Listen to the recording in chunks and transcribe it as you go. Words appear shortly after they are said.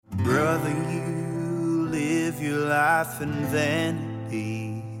rather you live your life in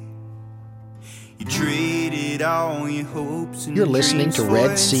vanity. You traded all your hopes and You're listening to dreams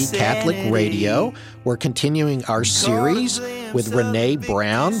Red for Sea Catholic insanity. Radio. We're continuing our series with Renee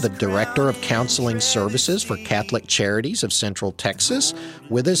Brown, the Director of Counseling Services for Catholic Charities of Central Texas.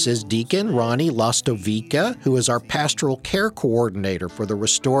 With us is Deacon Ronnie Lastovica, who is our Pastoral Care Coordinator for the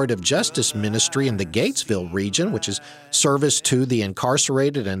Restorative Justice Ministry in the Gatesville region, which is service to the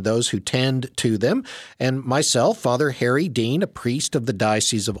incarcerated and those who tend to them. And myself, Father Harry Dean, a priest of the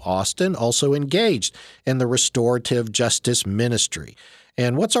Diocese of Austin, also engaged in the Restorative Justice Ministry.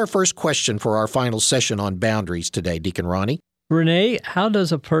 And what's our first question for our final session on boundaries today, Deacon Ronnie? Renee, how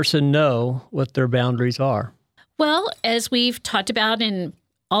does a person know what their boundaries are? Well, as we've talked about in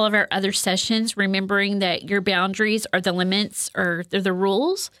all of our other sessions, remembering that your boundaries are the limits or they're the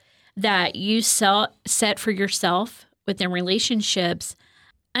rules that you set for yourself within relationships,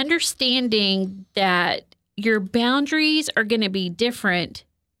 understanding that your boundaries are going to be different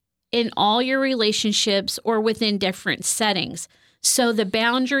in all your relationships or within different settings. So the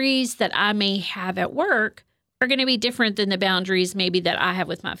boundaries that I may have at work are going to be different than the boundaries maybe that I have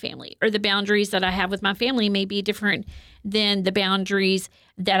with my family, or the boundaries that I have with my family may be different than the boundaries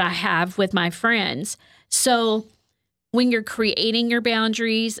that I have with my friends. So when you're creating your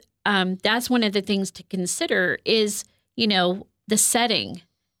boundaries, that's one of the things to consider is, the setting.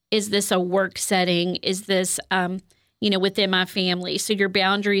 Is this a work setting? Is this, within my family? So your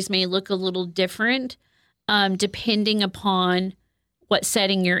boundaries may look a little different depending upon what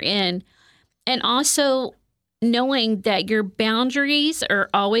setting you're in. And also knowing that your boundaries are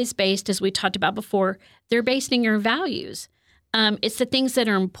always based, as we talked about before, they're based in your values. It's the things that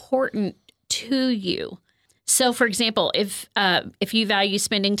are important to you. So, for example, if you value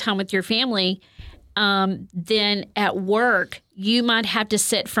spending time with your family, then at work, you might have to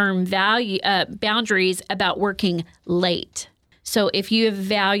set firm boundaries about working late. So if you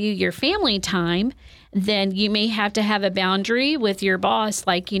value your family time, then you may have to have a boundary with your boss,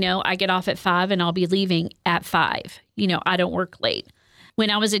 like, I get off at 5 and I'll be leaving at 5. I don't work late. When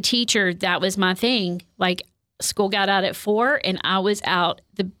I was a teacher, that was my thing. Like, school got out at 4 and I was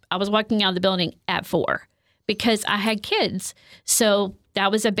walking out of the building at 4 because I had kids. So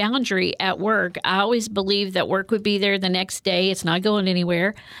that was a boundary at work. I always believed that work would be there the next day. It's not going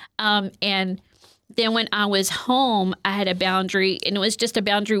anywhere. And then when I was home, I had a boundary, and it was just a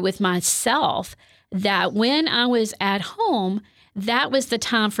boundary with myself that when I was at home, that was the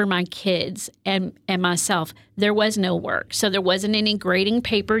time for my kids and myself. There was no work. So there wasn't any grading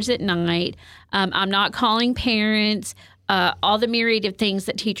papers at night. I'm not calling parents, all the myriad of things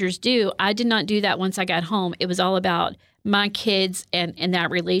that teachers do. I did not do that once I got home. It was all about my kids and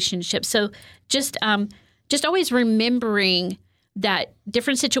that relationship. So just always remembering that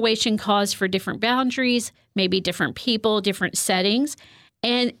different situation calls for different boundaries, maybe different people, different settings,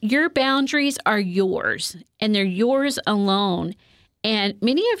 and your boundaries are yours, and they're yours alone. And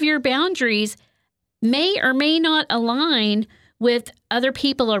many of your boundaries may or may not align with other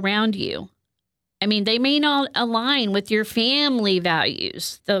people around you. I mean, they may not align with your family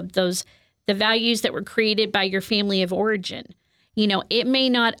values, the values that were created by your family of origin. It may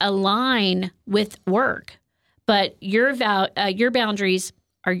not align with work. But your boundaries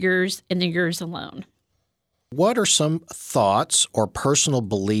are yours, and they're yours alone. What are some thoughts or personal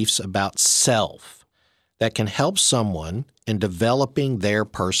beliefs about self that can help someone in developing their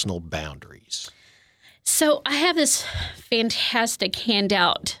personal boundaries? So I have this fantastic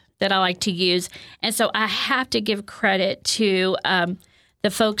handout that I like to use. And so I have to give credit to the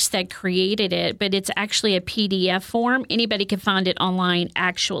folks that created it, but it's actually a PDF form. Anybody can find it online,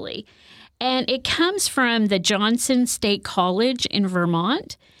 actually. And it comes from the Johnson State College in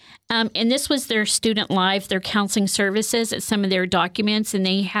Vermont. And this was their student life, their counseling services, at some of their documents. And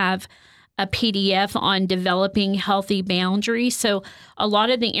they have a PDF on developing healthy boundaries. So a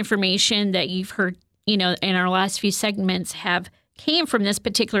lot of the information that you've heard, in our last few segments came from this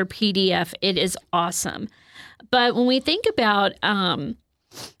particular PDF. It is awesome. But when we think about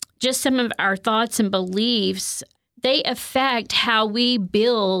just some of our thoughts and beliefs, they affect how we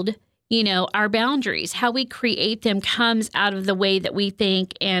build our boundaries. How we create them comes out of the way that we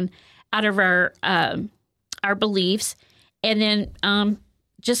think and out of our beliefs. And then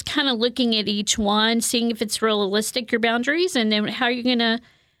just kind of looking at each one, seeing if it's realistic, your boundaries, and then how you're going to,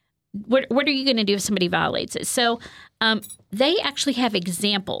 what are you going to do if somebody violates it? So they actually have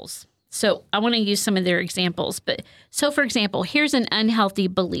examples. So I want to use some of their examples. So for example, here's an unhealthy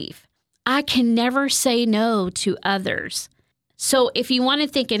belief. I can never say no to others. So if you want to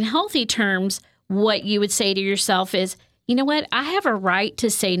think in healthy terms, what you would say to yourself is, you know what? I have a right to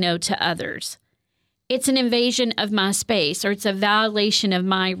say no to others. It's an invasion of my space, or it's a violation of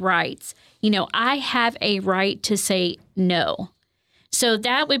my rights. I have a right to say no. So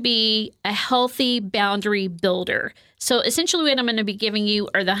that would be a healthy boundary builder. So essentially what I'm going to be giving you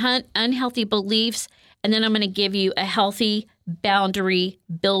are the unhealthy beliefs, and then I'm going to give you a healthy boundary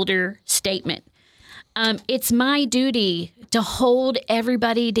builder statement. It's my duty to hold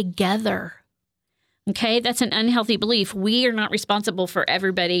everybody together. Okay, that's an unhealthy belief. We are not responsible for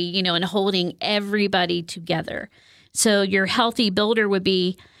everybody, and holding everybody together. So your healthy builder would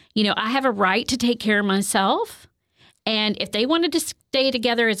be, I have a right to take care of myself. And if they wanted to stay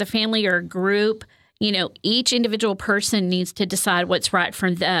together as a family or a group, each individual person needs to decide what's right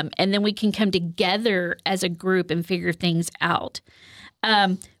for them. And then we can come together as a group and figure things out.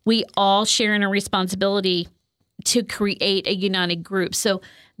 We all share in a responsibility to create a united group. So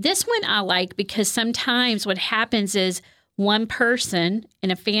this one I like because sometimes what happens is one person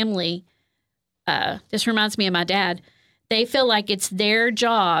in a family, this reminds me of my dad, they feel like it's their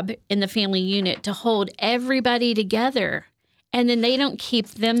job in the family unit to hold everybody together. And then they don't keep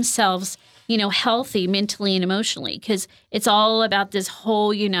themselves, healthy mentally and emotionally because it's all about this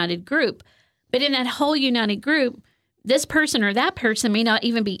whole united group. But in that whole united group, this person or that person may not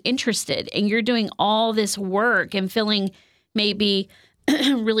even be interested. And you're doing all this work and feeling maybe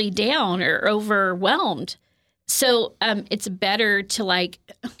really down or overwhelmed. So it's better to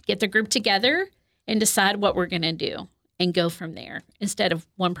get the group together and decide what we're going to do and go from there instead of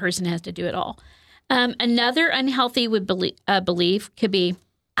one person has to do it all. Another unhealthy belief could be,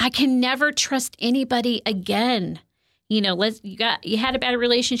 I can never trust anybody again. You had a bad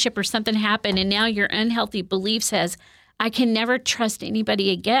relationship or something happened, and now your unhealthy belief says, I can never trust anybody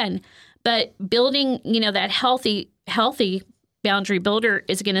again. But building, that healthy boundary builder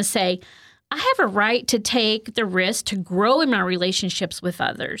is going to say, I have a right to take the risk to grow in my relationships with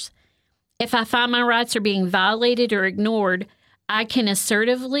others. If I find my rights are being violated or ignored, I can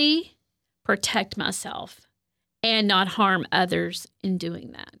assertively protect myself and not harm others in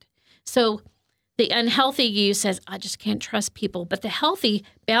doing that. So the unhealthy you says, I just can't trust people. But the healthy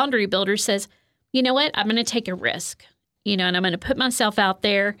boundary builder says, you know what? I'm going to take a risk, and I'm going to put myself out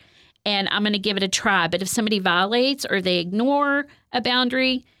there and I'm going to give it a try. But if somebody violates or they ignore a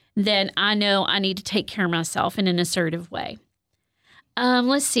boundary, then I know I need to take care of myself in an assertive way.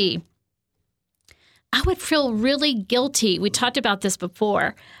 Let's see. I would feel really guilty. We talked about this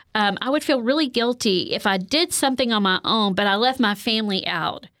before. I would feel really guilty if I did something on my own, but I left my family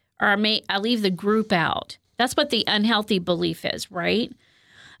out, or I leave the group out. That's what the unhealthy belief is, right?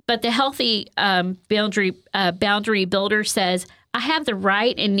 But the healthy boundary builder says, I have the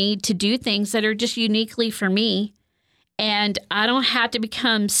right and need to do things that are just uniquely for me, and I don't have to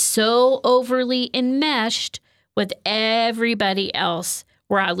become so overly enmeshed with everybody else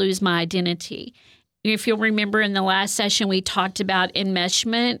where I lose my identity. If you'll remember in the last session, we talked about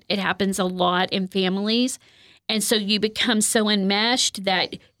enmeshment. It happens a lot in families. And so you become so enmeshed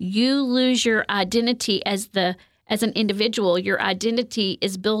that you lose your identity as an individual. Your identity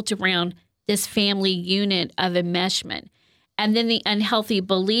is built around this family unit of enmeshment. And then the unhealthy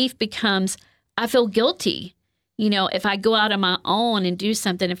belief becomes, I feel guilty. If I go out on my own and do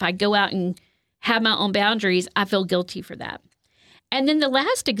something, if I go out and have my own boundaries, I feel guilty for that. And then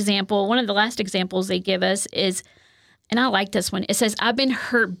one of the last examples they give us is, and I like this one, it says, I've been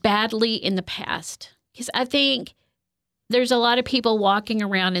hurt badly in the past. Because I think there's a lot of people walking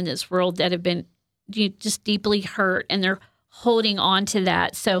around in this world that have been just deeply hurt, and they're holding on to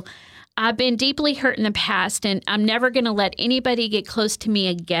that. So I've been deeply hurt in the past, and I'm never going to let anybody get close to me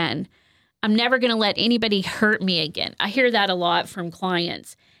again. I'm never going to let anybody hurt me again. I hear that a lot from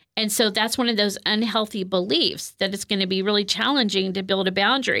clients. And so that's one of those unhealthy beliefs that it's going to be really challenging to build a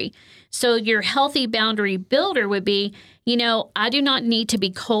boundary. So your healthy boundary builder would be, I do not need to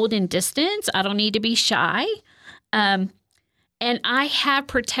be cold and distant. I don't need to be shy. And I have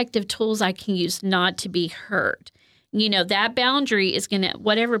protective tools I can use not to be hurt. That boundary is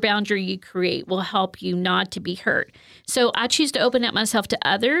whatever boundary you create will help you not to be hurt. So I choose to open up myself to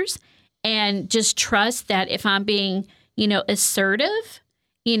others and just trust that if I'm being, assertive,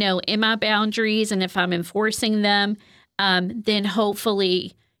 in my boundaries, and if I'm enforcing them, then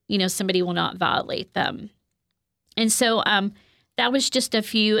hopefully, somebody will not violate them. And so that was just a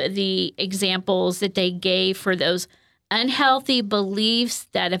few of the examples that they gave for those unhealthy beliefs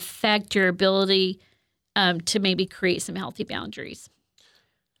that affect your ability to maybe create some healthy boundaries.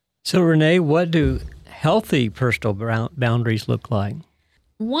 So, Renee, what do healthy personal boundaries look like?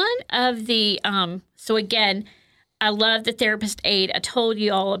 One of the, so again, I love the therapist aid. I told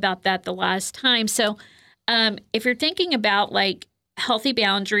you all about that the last time. So if you're thinking about like healthy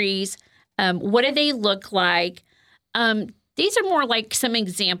boundaries, what do they look like? These are more like some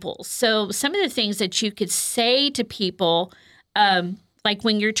examples. So some of the things that you could say to people, like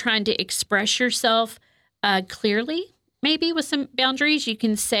when you're trying to express yourself clearly, maybe with some boundaries, you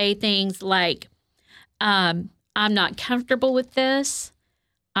can say things like, I'm not comfortable with this.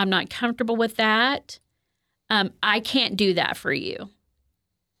 I'm not comfortable with that. I can't do that for you.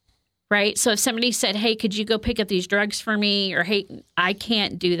 Right? So if somebody said, hey, could you go pick up these drugs for me? Or, hey, I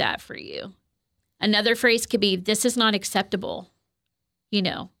can't do that for you. Another phrase could be, this is not acceptable,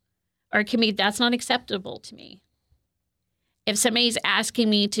 or it can be, that's not acceptable to me. If somebody's asking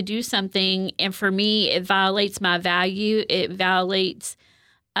me to do something and for me, it violates my value, it violates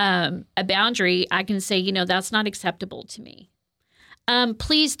a boundary, I can say, that's not acceptable to me.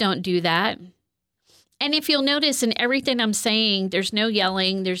 Please don't do that. And if you'll notice in everything I'm saying, there's no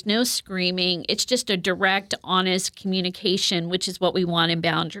yelling, there's no screaming. It's just a direct, honest communication, which is what we want in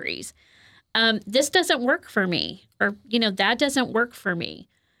boundaries. This doesn't work for me, or, that doesn't work for me.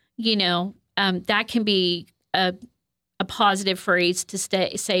 That can be a positive phrase to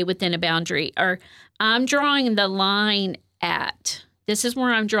say within a boundary, or I'm drawing the line at, this is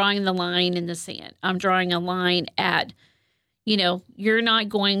where I'm drawing the line in the sand. I'm drawing a line at, you're not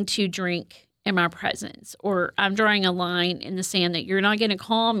going to drink in my presence, or I'm drawing a line in the sand that you're not going to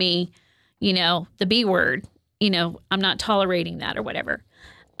call me, the B word, I'm not tolerating that or whatever.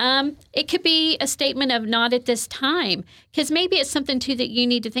 It could be a statement of not at this time, because maybe it's something too that you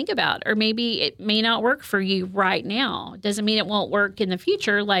need to think about, or maybe it may not work for you right now. It doesn't mean it won't work in the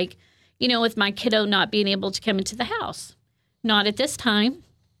future. Like, with my kiddo not being able to come into the house, not at this time,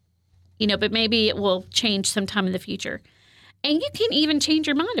 but maybe it will change sometime in the future. And you can even change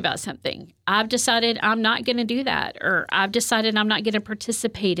your mind about something. I've decided I'm not going to do that, or I've decided I'm not going to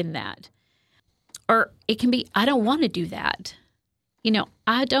participate in that. Or it can be, I don't want to do that.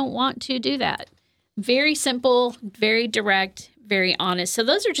 I don't want to do that. Very simple, very direct, very honest. So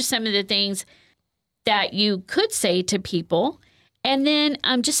those are just some of the things that you could say to people. And then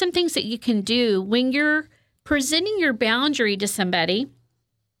just some things that you can do when you're presenting your boundary to somebody.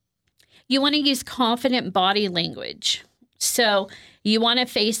 You want to use confident body language. So you want to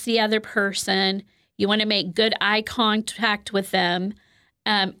face the other person. You want to make good eye contact with them.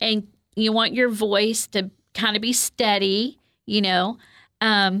 And you want your voice to kind of be steady,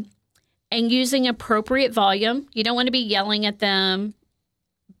 and using appropriate volume. You don't want to be yelling at them,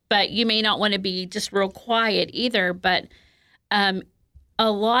 but you may not want to be just real quiet either. But a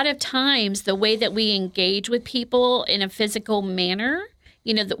lot of times the way that we engage with people in a physical manner,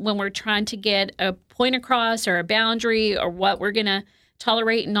 when we're trying to get a point across or a boundary or what we're going to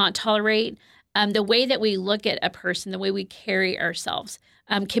tolerate and not tolerate, the way that we look at a person, the way we carry ourselves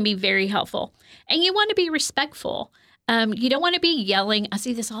can be very helpful. And you want to be respectful. You don't want to be yelling. I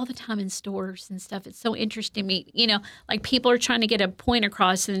see this all the time in stores and stuff. It's so interesting to me. Like people are trying to get a point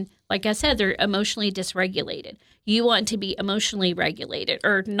across and like I said, they're emotionally dysregulated. You want to be emotionally regulated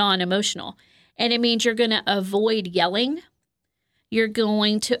or non-emotional. And it means you're going to avoid yelling. You're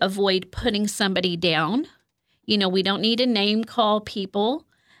going to avoid putting somebody down. We don't need to name call people.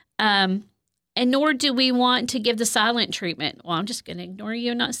 And nor do we want to give the silent treatment. Well, I'm just going to ignore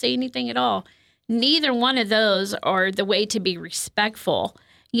you and not say anything at all. Neither one of those are the way to be respectful.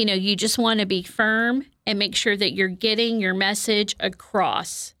 You just want to be firm and make sure that you're getting your message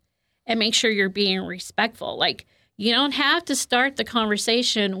across and make sure you're being respectful. Like, you don't have to start the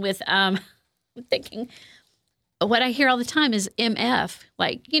conversation with thinking, what I hear all the time is MF,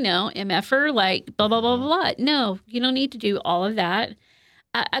 like, MFer, like, blah, blah, blah, blah. No, you don't need to do all of that.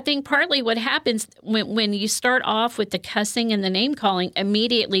 I think partly what happens when you start off with the cussing and the name calling,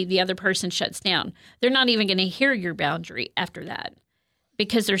 immediately the other person shuts down. They're not even going to hear your boundary after that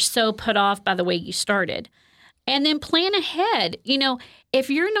because they're so put off by the way you started. And then plan ahead. If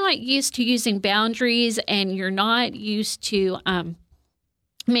you're not used to using boundaries and you're not used to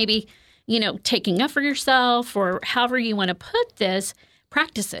maybe, taking up for yourself or however you want to put this,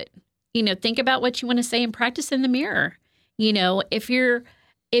 practice it. Think about what you want to say and practice in the mirror.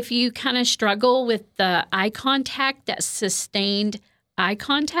 If you kind of struggle with the eye contact, that sustained eye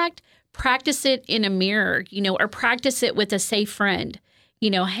contact, practice it in a mirror, or practice it with a safe friend.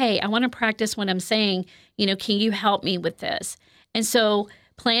 Hey, I want to practice what I'm saying. Can you help me with this? And so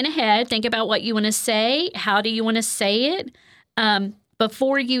plan ahead. Think about what you want to say. How do you want to say it?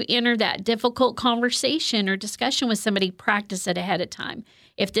 Before you enter that difficult conversation or discussion with somebody, practice it ahead of time.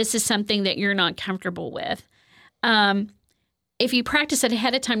 If this is something that you're not comfortable with. If you practice it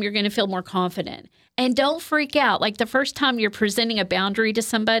ahead of time, you're going to feel more confident. And don't freak out. Like the first time you're presenting a boundary to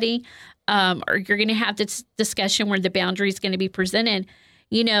somebody, or you're going to have this discussion where the boundary is going to be presented,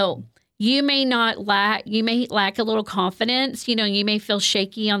 you know, you may lack a little confidence. You know, you may feel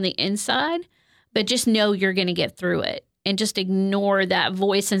shaky on the inside, but just know you're going to get through it, and just ignore that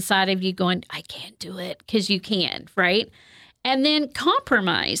voice inside of you going, I can't do it, because you can, right? And then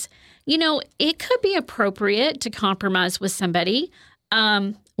compromise. You know, it could be appropriate to compromise with somebody.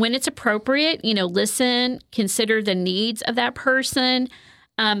 When it's appropriate, you know, listen, consider the needs of that person.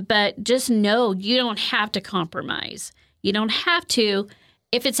 But just know you don't have to compromise. You don't have to.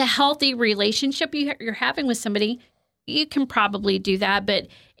 If it's a healthy relationship you're having with somebody, you can probably do that. But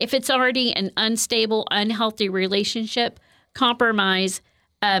if it's already an unstable, unhealthy relationship, compromise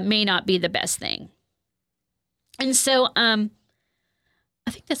may not be the best thing. And so I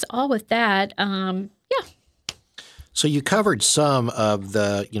think that's all with that. Yeah. So you covered some of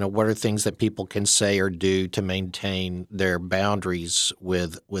the, you know, what are things that people can say or do to maintain their boundaries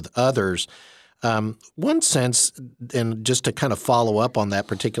with others. One sense, and just to kind of follow up on that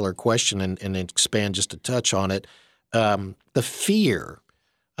particular question and expand just a touch on it, the fear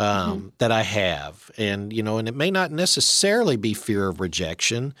that I have, and, you know, and it may not necessarily be fear of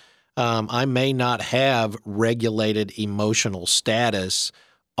rejection. I may not have regulated emotional status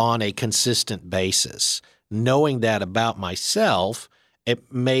on a consistent basis. Knowing that about myself, it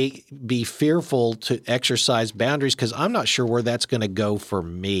may be fearful to exercise boundaries because I'm not sure where that's going to go for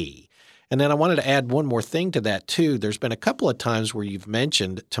me. And then I wanted to add one more thing to that too. There's been a couple of times where you've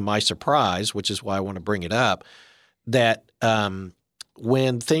mentioned, to my surprise, which is why I want to bring it up, that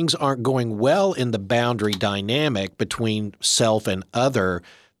when things aren't going well in the boundary dynamic between self and other,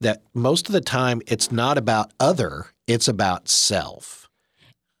 that most of the time it's not about other, it's about self.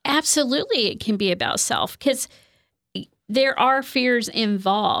 Absolutely, it can be about self, because there are fears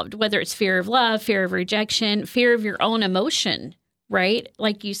involved, whether it's fear of love, fear of rejection, fear of your own emotion, right?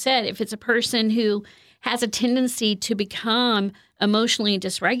 Like you said, if it's a person who has a tendency to become emotionally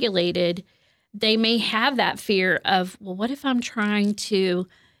dysregulated, they may have that fear of, well, what if I'm trying to,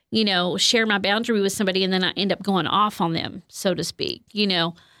 you know, share my boundary with somebody and then I end up going off on them, so to speak, you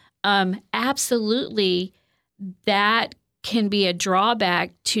know? Absolutely, that can be a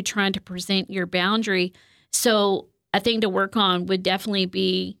drawback to trying to present your boundary. So a thing to work on would definitely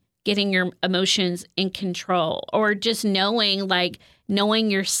be getting your emotions in control, or just knowing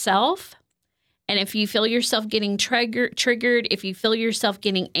yourself. And if you feel yourself getting triggered, if you feel yourself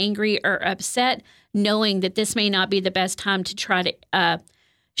getting angry or upset, knowing that this may not be the best time to try to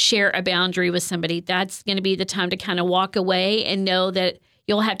share a boundary with somebody, that's going to be the time to kind of walk away and know that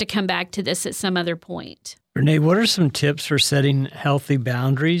you'll have to come back to this at some other point. Renee, what are some tips for setting healthy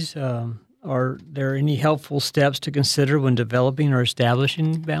boundaries? Are there any helpful steps to consider when developing or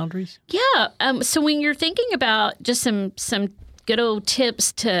establishing boundaries? Yeah. So when you're thinking about just some good old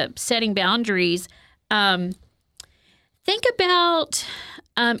tips to setting boundaries, think about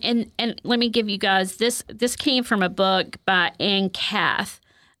and let me give you guys this. This came from a book by Ann Cath,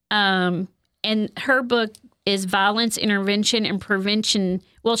 and her book is Violence Intervention and Prevention.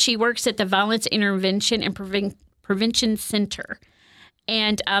 Well, she works at the Violence Intervention and Prevention Center.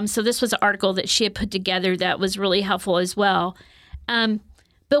 And so this was an article that she had put together that was really helpful as well.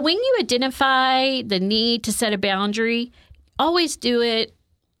 But when you identify the need to set a boundary, always do it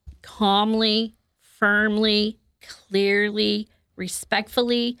calmly, firmly, clearly,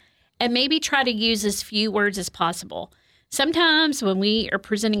 respectfully, and maybe try to use as few words as possible. Sometimes when we are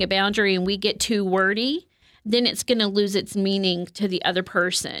presenting a boundary and we get too wordy, then it's going to lose its meaning to the other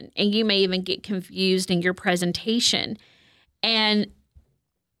person. And you may even get confused in your presentation. And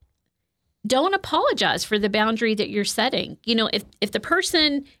don't apologize for the boundary that you're setting. You know, if the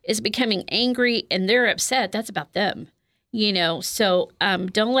person is becoming angry and they're upset, that's about them. You know, so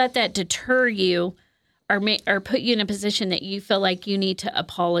don't let that deter you or put you in a position that you feel like you need to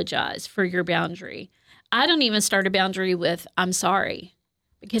apologize for your boundary. I don't even start a boundary with, I'm sorry,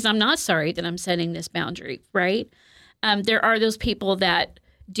 because I'm not sorry that I'm setting this boundary, right? There are those people that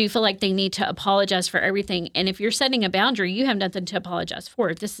do feel like they need to apologize for everything. And if you're setting a boundary, you have nothing to apologize for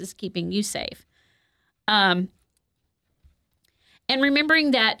if this is keeping you safe. And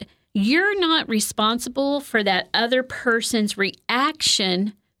remembering that you're not responsible for that other person's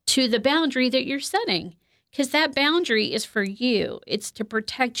reaction to the boundary that you're setting, because that boundary is for you. It's to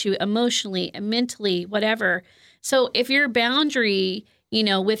protect you emotionally and mentally, whatever. So if your boundary, you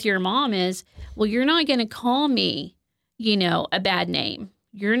know, with your mom is, well, you're not going to call me, you know, a bad name.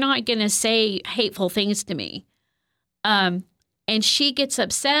 You're not going to say hateful things to me. And she gets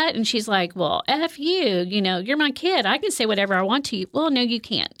upset and she's like, well, F you, you know, you're my kid. I can say whatever I want to you. Well, no, you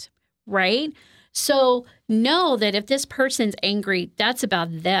can't. Right? So know that if this person's angry, that's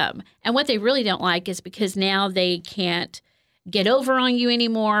about them. And what they really don't like is because now they can't get over on you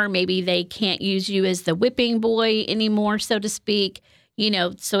anymore. Maybe they can't use you as the whipping boy anymore, so to speak.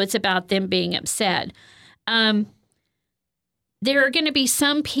 So it's about them being upset. There are going to be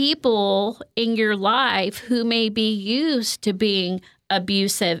some people in your life who may be used to being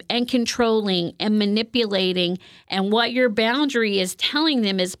abusive and controlling and manipulating. And what your boundary is telling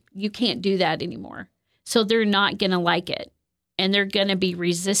them is you can't do that anymore. So they're not going to like it and they're going to be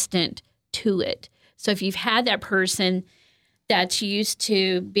resistant to it. So if you've had that person that's used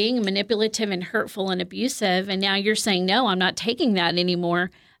to being manipulative and hurtful and abusive, and now you're saying, no, I'm not taking that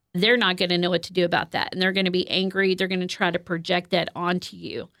anymore, they're not going to know what to do about that. And they're going to be angry. They're going to try to project that onto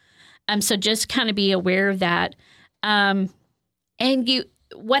you. So just kind of be aware of that.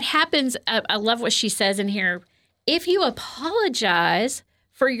 What happens, I love what she says in here. If you apologize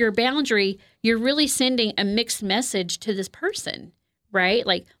for your boundary, you're really sending a mixed message to this person, right?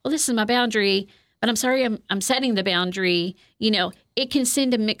 Like, well, this is my boundary, but I'm sorry, I'm setting the boundary. It can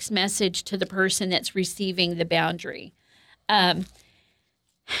send a mixed message to the person that's receiving the boundary. And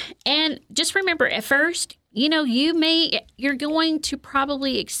just remember, at first, you're going to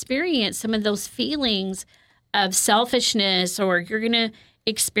probably experience some of those feelings of selfishness, or you're going to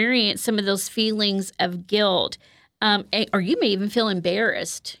experience some of those feelings of guilt, or you may even feel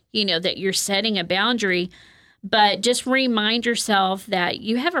embarrassed, that you're setting a boundary. But just remind yourself that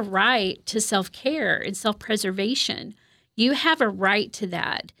you have a right to self-care and self-preservation. You have a right to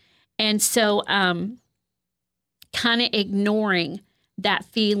that. And so kind of ignoring that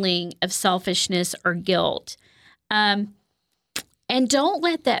feeling of selfishness or guilt. And don't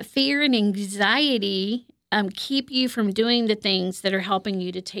let that fear and anxiety keep you from doing the things that are helping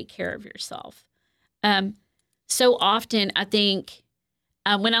you to take care of yourself. So often, I think,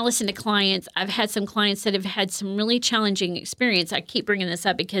 when I listen to clients, I've had some clients that have had some really challenging experience. I keep bringing this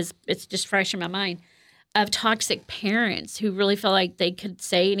up because it's just fresh in my mind, of toxic parents who really feel like they could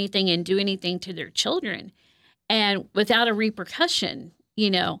say anything and do anything to their children and without a repercussion,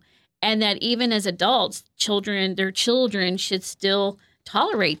 and that even as adults, their children should still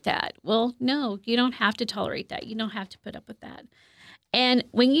tolerate that. Well, no, you don't have to tolerate that. You don't have to put up with that. And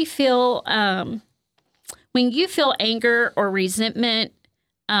when you feel anger or resentment,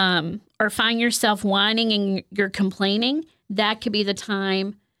 or find yourself whining and you're complaining, that could be the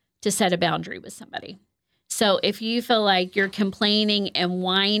time to set a boundary with somebody. So if you feel like you're complaining and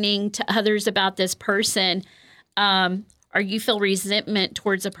whining to others about this person, or you feel resentment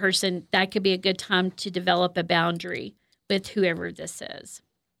towards a person, that could be a good time to develop a boundary with whoever this is.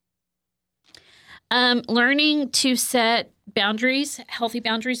 Learning to set boundaries, healthy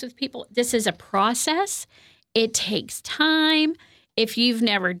boundaries with people. This is a process. It takes time. If you've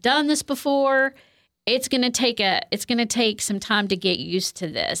never done this before, it's going to take some time to get used to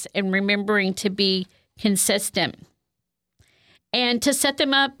this, and remembering to be consistent and to set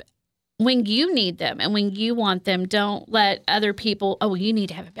them up when you need them and when you want them. Don't let other people, you need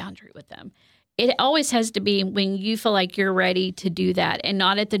to have a boundary with them. It always has to be when you feel like you're ready to do that, and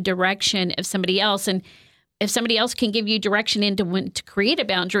not at the direction of somebody else. And if somebody else can give you direction into when to create a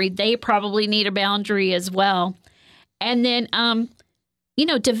boundary, they probably need a boundary as well. And then,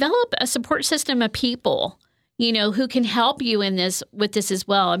 develop a support system of people, who can help you with this as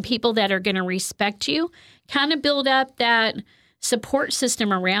well. And people that are going to respect you, kind of build up that support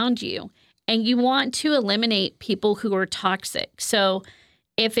system around you. And you want to eliminate people who are toxic. So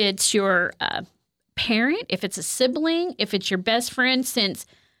if it's your parent, if it's a sibling, if it's your best friend since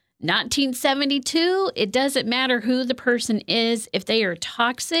 1972, it doesn't matter who the person is. If they are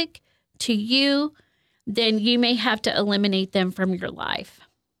toxic to you, then you may have to eliminate them from your life.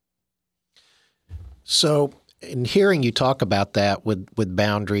 So in hearing you talk about that with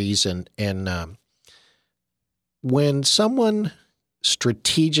boundaries and when someone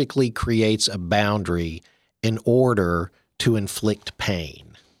strategically creates a boundary in order to inflict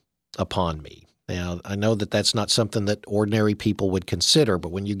pain upon me. Now, I know that that's not something that ordinary people would consider,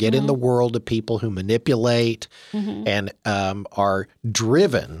 but when you get in the world of people who manipulate and are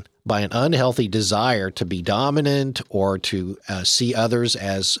driven by an unhealthy desire to be dominant or to see others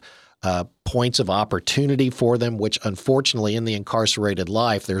as points of opportunity for them, which unfortunately in the incarcerated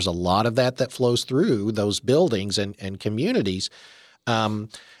life, there's a lot of that flows through those buildings and communities. And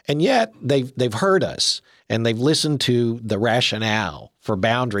yet they've heard us and they've listened to the rationale for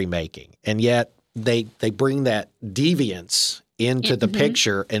boundary making. And yet they bring that deviance into the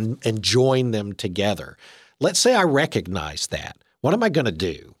picture and join them together. Let's say I recognize that. What am I going to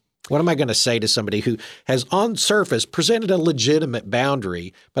do? What am I going to say to somebody who has on surface presented a legitimate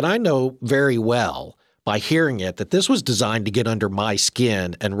boundary, but I know very well by hearing it that this was designed to get under my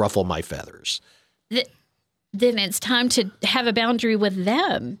skin and ruffle my feathers? Then it's time to have a boundary with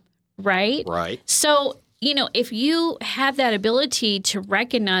them, right? Right. So, if you have that ability to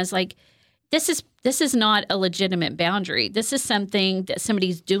recognize, like, this is not a legitimate boundary. This is something that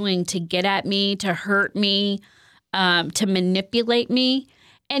somebody's doing to get at me, to hurt me, to manipulate me.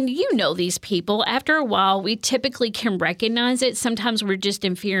 And these people, after a while, we typically can recognize it. Sometimes we're just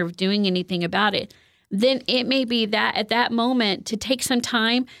in fear of doing anything about it. Then it may be that at that moment to take some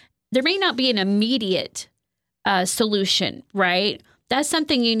time. There may not be an immediate solution, right? That's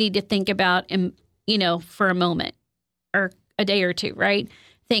something you need to think about for a moment or a day or two, right?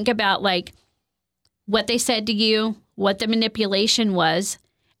 Think about like what they said to you, what the manipulation was,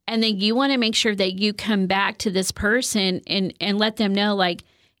 and then you want to make sure that you come back to this person and let them know, like,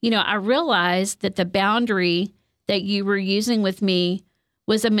 I realized that the boundary that you were using with me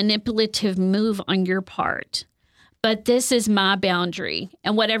was a manipulative move on your part. But this is my boundary,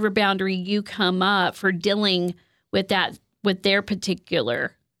 and whatever boundary you come up for dealing with that, with their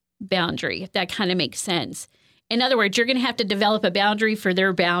particular boundary, if that kind of makes sense. In other words, you're going to have to develop a boundary for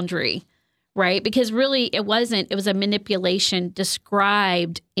their boundary, right? Because really it was a manipulation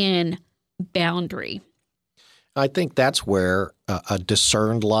described in boundary. I think that's where a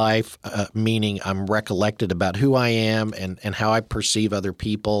discerned life, meaning I'm recollected about who I am and how I perceive other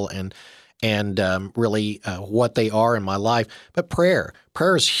people and really what they are in my life. But prayer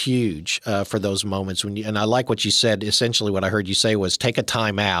is huge for those moments when and I like what you said. Essentially what I heard you say was take a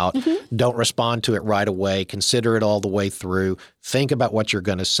time out, don't respond to it right away, consider it all the way through, think about what you're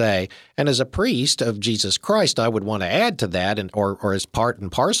going to say. And as a priest of Jesus Christ, I would want to add to that or as part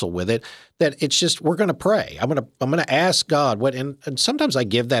and parcel with it, that it's just we're going to pray. I'm going to ask God what, and sometimes I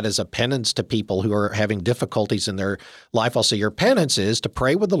give that as a penance to people who are having difficulties in their life. I'll say your penance is to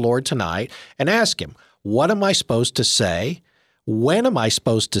pray with the Lord tonight and ask him, what am I supposed to say? When am I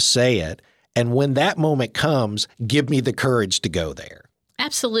supposed to say it? And when that moment comes, give me the courage to go there.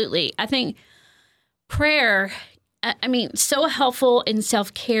 Absolutely. I think prayer, so helpful in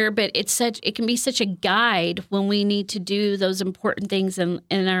self-care, but it can be such a guide when we need to do those important things in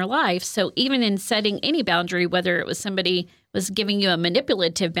our life. So even in setting any boundary, whether it was somebody was giving you a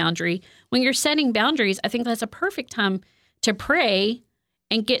manipulative boundary, when you're setting boundaries, I think that's a perfect time to pray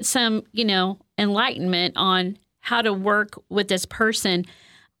and get some, enlightenment on how to work with this person.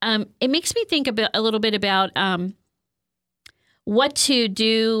 It makes me think a little bit about what to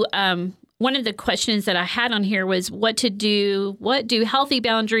do. One of the questions that I had on here was what to do. What do healthy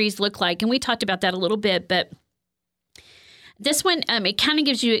boundaries look like? And we talked about that a little bit, but this one, it kind of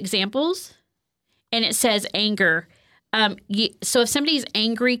gives you examples, and it says anger. So if somebody's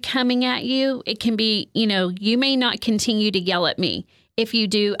angry coming at you, it can be, you may not continue to yell at me. If you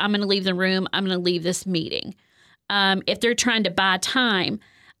do, I'm going to leave the room. I'm going to leave this meeting. If they're trying to buy time,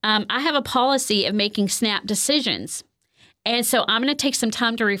 I have a policy of making snap decisions. And so I'm going to take some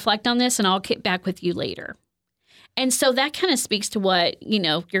time to reflect on this, and I'll get back with you later. And so that kind of speaks to what,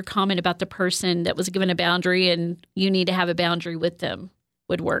 your comment about the person that was given a boundary and you need to have a boundary with them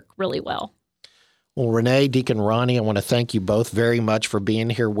would work really well. Well, Renee, Deacon Ronnie, I want to thank you both very much for being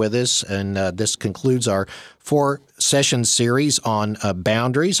here with us. And this concludes our 4-session series on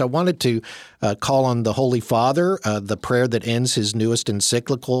boundaries. I wanted to call on the Holy Father, the prayer that ends his newest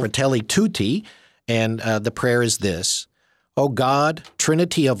encyclical, Fratelli Tutti. And the prayer is this: O God,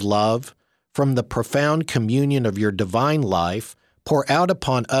 Trinity of love, from the profound communion of your divine life, pour out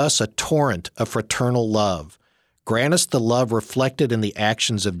upon us a torrent of fraternal love. Grant us the love reflected in the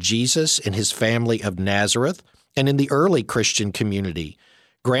actions of Jesus in his family of Nazareth and in the early Christian community.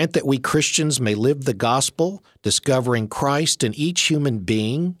 Grant that we Christians may live the gospel, discovering Christ in each human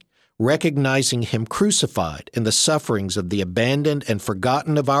being, recognizing him crucified in the sufferings of the abandoned and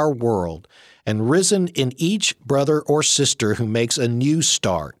forgotten of our world, and risen in each brother or sister who makes a new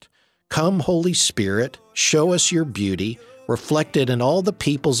start. Come, Holy Spirit, show us your beauty, reflected in all the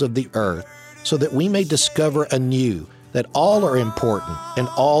peoples of the earth, so that we may discover anew that all are important and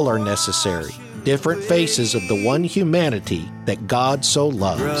all are necessary, different faces of the one humanity that God so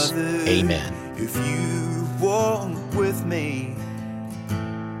loves. Brother, Amen. If you walk with me,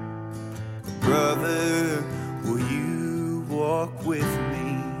 brother,